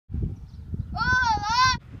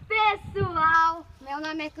meu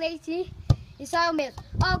nome é Cleitinho e só eu mesmo.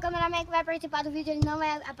 Ó, o cameraman que vai participar do vídeo, ele não vai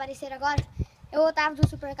aparecer agora. Eu, Otavio do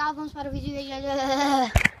Supercal, vamos para o vídeo.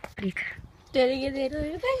 Clica.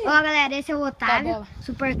 Ó, galera, esse é o Otavio,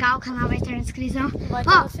 Supercal, o canal vai estar na descrição.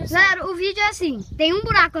 Ó, galera, o vídeo é assim, tem um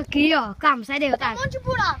buraco aqui, ó. Calma, sai daí, Otavio. Tem um monte de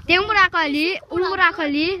buraco. Tem um buraco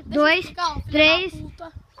ali, 2, 3,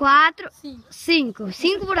 4, 5.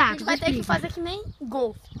 5 buracos. A gente vai ter que fazer que nem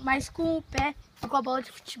golfe, mas com o pé e com a bola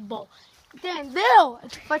de futebol. Entendeu?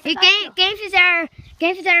 E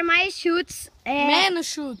quem fizer mais chutes... Menos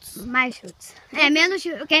chutes. Mais chutes. Menos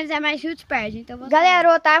chutes. Quem fizer mais chutes perde. Então galera,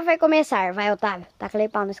 o Otavio vai começar. Vai, Otavio. Taca-lhe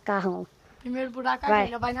pau nesse carrão. Primeiro buraco vai.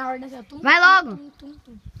 Já vai na ordem assim. Vai logo.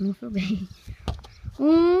 Não foi bem.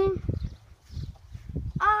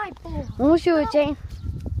 Ai, porra. Um chute, hein?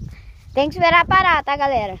 Tem que esperar parar, tá,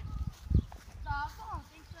 galera? Tá bom,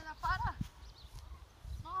 tem que esperar parar.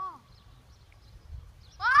 Não.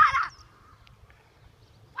 Para!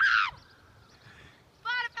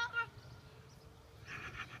 Para, pelo amor.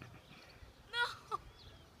 Não.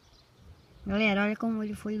 Galera, olha como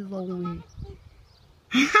ele foi longe.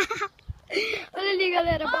 Olha ali,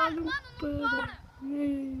 galera. Mano, não para.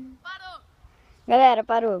 Parou. Galera,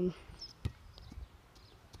 parou.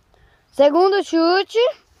 Segundo chute.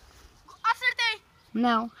 Acertei.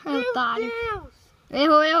 Não, é otário. Deus.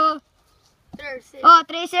 Errou. Terceiro. Ó,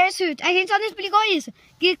 terceiro chute. A gente só não explicou isso.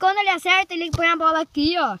 Que quando ele acerta, ele põe a bola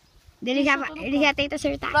aqui, ó. Ele já tenta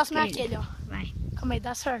acertar. O próximo é aquele, ó. Vai. Calma aí,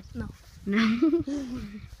 dá certo? Não.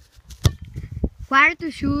 Não.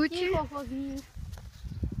 Quarto chute.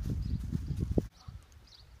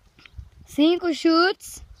 5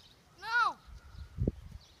 chutes. Não.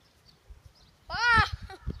 Ah!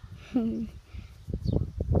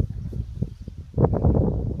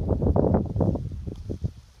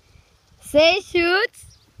 6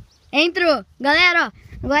 chutes. Entrou. Galera, ó.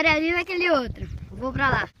 Agora é ali naquele outro. Vou pra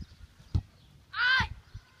lá. Ai!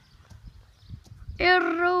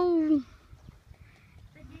 Errou.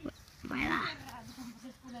 Vai lá.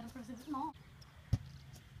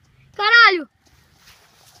 Caralho.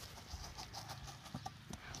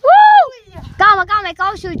 Calma.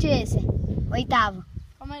 Qual o chute esse? Oitavo.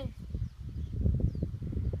 Calma aí.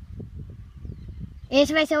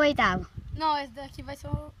 Esse vai ser o oitavo. Não, esse daqui vai ser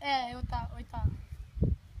o... oitavo.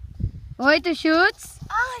 8 chutes.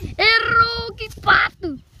 Ai! Errou, que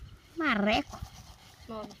pato. Marreco.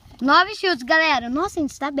 9 chutes, galera. Nossa, a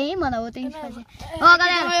gente tá bem, mano. A outra a gente fazer. Ó,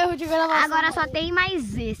 galera, Erro de gravação, agora só tem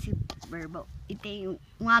mais esse, meu irmão. E tem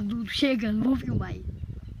um adulto chegando. Vou filmar aí.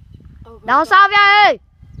 Dá um salve aí.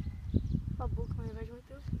 A boca, mas vai de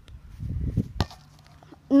muito.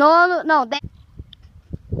 Não,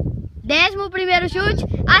 11º chute.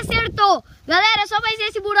 Acertou. Galera, é só mais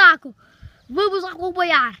esse buraco. Vamos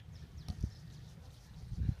acompanhar.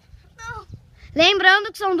 Não.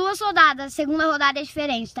 Lembrando que são 2 rodadas. A segunda rodada é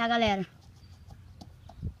diferente, tá, galera?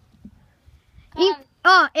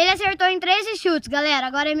 Ó, ele acertou em 13 chutes, galera.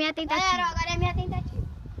 Agora é minha tentativa. Galera, agora é minha tentativa.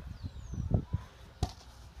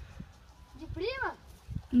 De prima?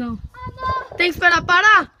 Não. Ah, não. Tem que esperar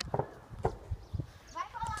parar? Vai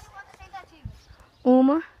falando quantas tentativas.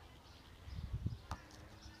 Uma.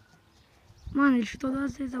 Mano, ele chutou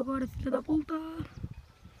 2 vezes agora, filha da puta.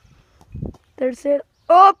 Terceira.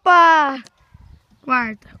 Opa!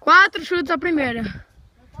 Quarta. 4 chutes a primeira.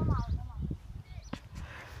 Eu tô mal.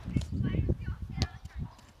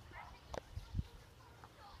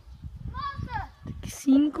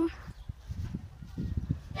 5.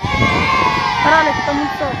 Caralho, aqui tá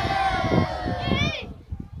muito solto.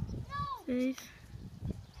 6.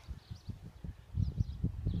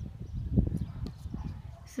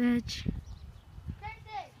 7.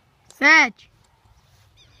 7.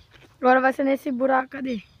 Agora vai ser nesse buraco,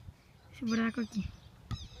 cadê? Esse buraco aqui.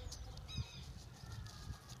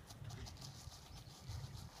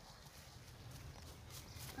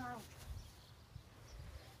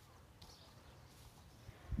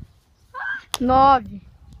 Nove.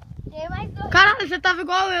 Tem mais 2. Caralho, você tava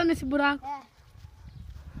igual eu nesse buraco. É.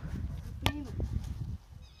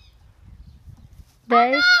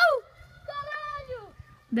 10. Não! Caralho!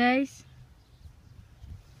 10.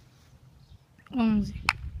 11.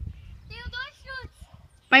 Tenho 2 chutes.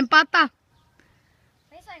 Vai empatar.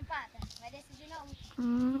 Vem só, empata. Vai decidir na última.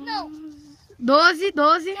 Não. 12.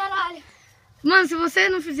 Caralho. Mano, se você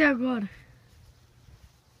não fizer agora.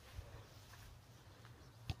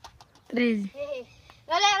 13.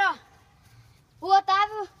 Galera, ó. O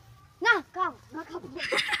Otavio... Não, calma. Não acabou.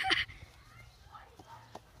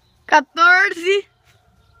 14.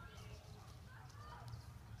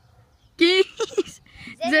 15.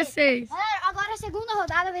 16. Galera, agora Agora a segunda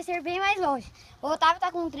rodada vai ser bem mais longe. O Otávio tá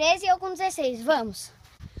com 13 e eu com 16. Vamos.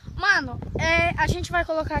 Mano, a gente vai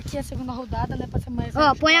colocar aqui a segunda rodada, né? Pra ser mais...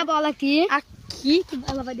 Ó, põe a bola aqui. Aqui, que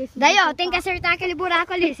ela vai descer. Daí, ó, tem que acertar aquele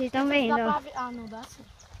buraco ali, vocês estão vendo? Ah, não dá sim.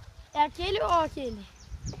 É aquele ou aquele?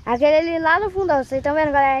 Aquele ali lá no fundão, vocês estão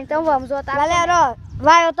vendo, galera? Então vamos, o Otávio. Galera, ó,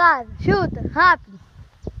 vai, Otávio, chuta, rápido.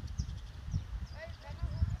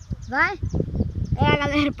 Vai? É,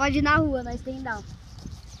 galera, pode ir na rua, nós tem down.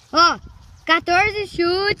 Ó, 14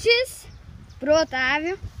 chutes pro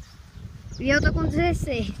Otávio. E eu tô com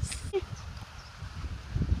 16.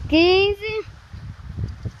 15.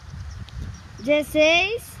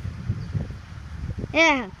 16.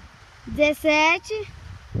 Erra. 17.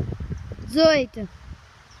 18.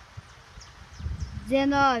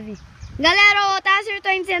 19. Galera, o Otávio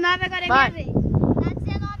acertou em 19, agora é minha vez. Tá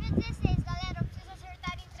 19 a 16, galera. Eu preciso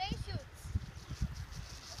acertar em 3 chutes.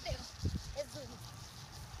 Meu Deus. Jesus.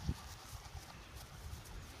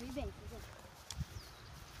 Fui bem, fui bem.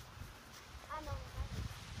 Ah, não.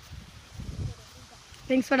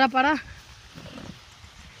 Tem que esperar parar?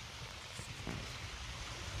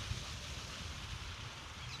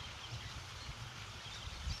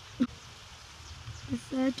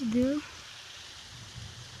 Certo, deu.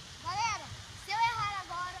 Galera, se eu errar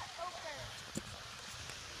agora, eu perco.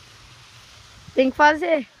 Tem que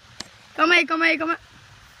fazer. Calma aí. Acertei!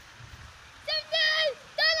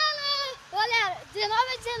 Galera, 19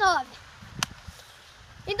 a 19.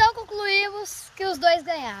 Então concluímos que os dois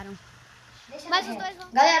ganharam. Mas os dois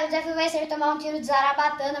vão... Galera, o desafio vai ser tomar um tiro de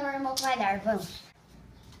zarabatana, meu irmão que vai dar. Vamos.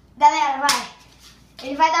 Galera, vai.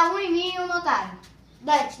 Ele vai dar um em mim e um no Otávio.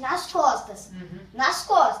 Dante, nas costas. Nas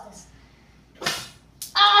costas.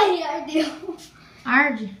 Ai, ardeu.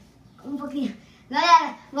 Arde? Um pouquinho.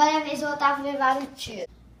 Galera, agora é a vez do Otávio levar um tiro.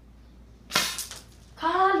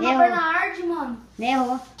 Caralho, minha perna arde, mano.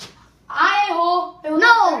 Errou. Ah, errou. Eu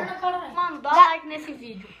não. Mano, dá like nesse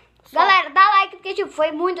vídeo. Galera, dá like porque, tipo,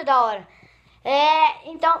 foi muito da hora.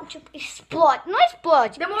 Então, tipo, explode. Não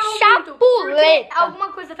explode. Demorou muito. Chapuleta.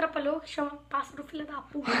 Alguma coisa atrapalhou que chama pássaro filho da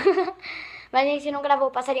puta. Mas a gente não gravou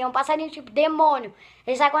o passarinho. É um passarinho tipo demônio.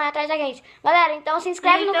 Ele sai correndo atrás da gente. Galera, então se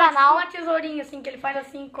inscreve no canal. Uma tesourinha assim, que ele faz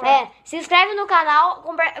assim. Corre. Se inscreve no canal.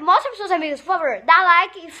 Mostra pros seus amigos, por favor. Dá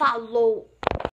like e falou.